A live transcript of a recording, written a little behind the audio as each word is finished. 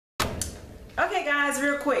Okay guys,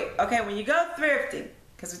 real quick. Okay, when you go thrifting,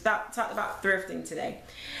 because we talked about thrifting today,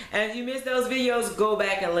 and if you missed those videos, go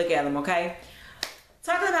back and look at them, okay?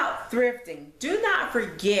 Talking about thrifting, do not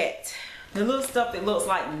forget the little stuff that looks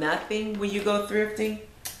like nothing when you go thrifting.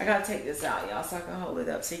 I gotta take this out, y'all, so I can hold it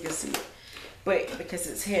up so you can see it. But because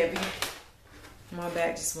it's heavy, my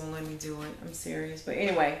back just won't let me do it. I'm serious. But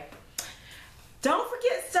anyway, don't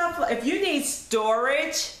forget stuff like, if you need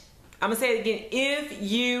storage, I'm gonna say it again, if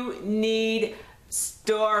you need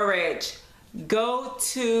storage, go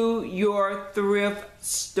to your thrift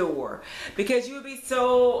store, because you will be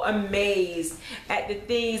so amazed at the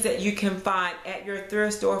things that you can find at your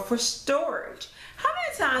thrift store for storage. How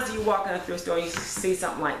many times do you walk in a thrift store and you see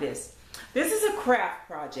something like this? This is a craft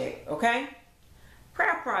project, okay?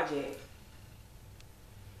 Craft project.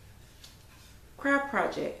 Craft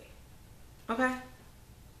project. Okay?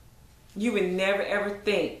 You would never ever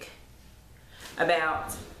think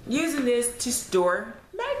about using this to store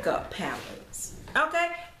makeup palettes.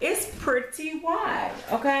 Okay? It's pretty wide.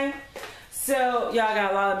 Okay? So y'all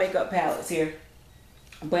got a lot of makeup palettes here,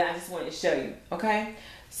 but I just wanted to show you. Okay?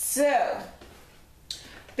 So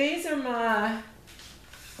these are my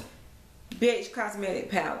BH Cosmetic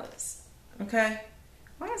palettes. Okay?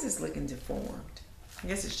 Why is this looking deformed? I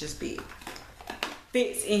guess it's just big.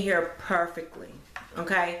 Fits in here perfectly.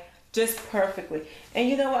 Okay? Just perfectly. And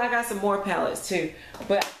you know what? I got some more palettes too.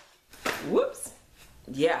 But, whoops.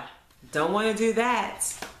 Yeah. Don't want to do that.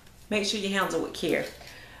 Make sure you handle with care.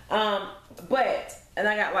 And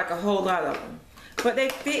I got like a whole lot of them. But they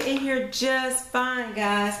fit in here just fine,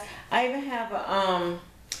 guys. I even have a,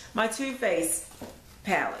 my Too Faced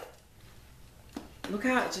palette. Look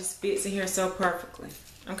how it just fits in here so perfectly.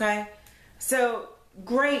 Okay? So,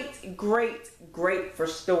 great for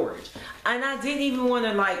storage. And I didn't even want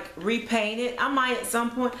to like repaint it. I might at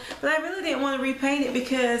some point, but I really didn't want to repaint it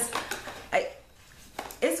because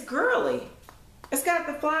it's girly. It's got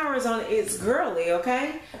the flowers on it. It's girly,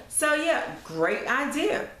 okay? So yeah, great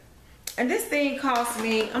idea. And this thing cost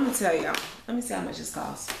me, I'm gonna tell y'all, let me see how much this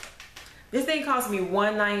costs. This thing cost me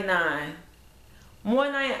 $1.99.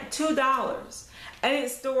 $2. And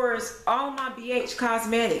it stores all my BH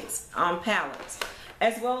Cosmetics palettes,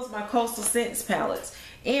 as well as my Coastal Scents palettes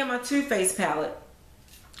and my Too Faced palette.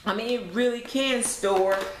 I mean, it really can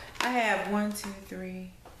store. I have 1, 2,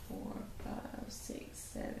 3, 4, 5, 6,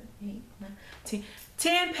 7, 8, 9, 10.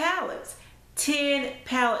 10 palettes. 10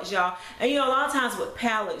 palettes, y'all. And you know, a lot of times with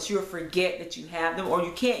palettes, you'll forget that you have them, or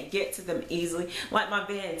you can't get to them easily. Like my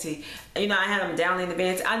vanity. You know, I had them down in the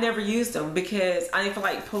vanity. I never used them because I didn't feel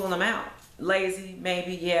like pulling them out. Lazy,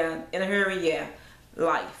 maybe, yeah. In a hurry, yeah.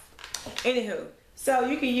 Life. Anywho, so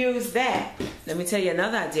you can use that. Let me tell you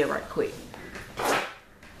another idea right quick.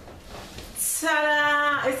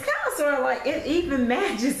 Ta-da! It's kind of sort of like, it even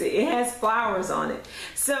matches it. It has flowers on it.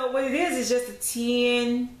 So what it is just a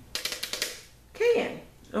tin can.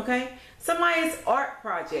 Okay? Somebody's art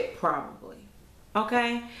project, probably.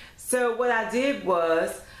 Okay? So what I did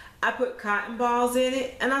was, I put cotton balls in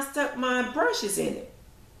it, and I stuck my brushes in it.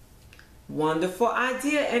 Wonderful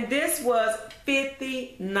idea. And this was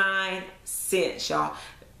 59 cents, y'all.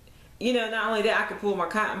 You know, not only that, I could pull my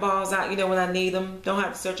cotton balls out, you know, when I need them. Don't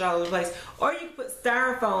have to search all over the place. Or you can put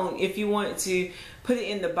styrofoam if you want to put it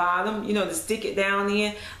in the bottom, you know, to stick it down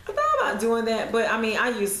in. I thought about doing that, but I mean,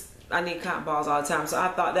 I need cotton balls all the time, so I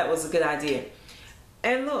thought that was a good idea.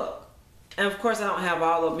 And look, and of course I don't have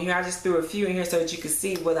all of them here. I just threw a few in here so that you could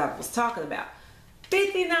see what I was talking about.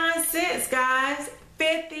 59 cents, guys.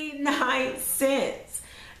 59 cents.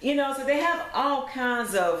 You know, so they have all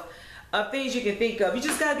kinds of things you can think of. You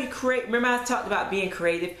just got to be creative. Remember I talked about being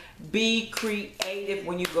creative. Be creative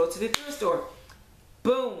when you go to the thrift store.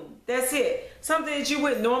 Boom. That's it. Something that you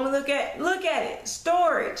wouldn't normally look at. Look at it.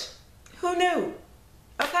 Storage. Who knew?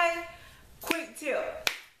 Okay? Quick tip.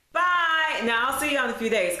 Bye. Now I'll see y'all in a few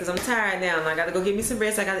days because I'm tired now and I got to go get me some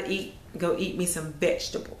rest. I got to go eat me some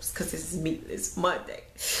vegetables because it's meatless Monday.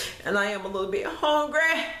 And I am a little bit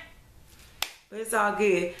hungry. But it's all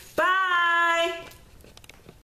good. Bye.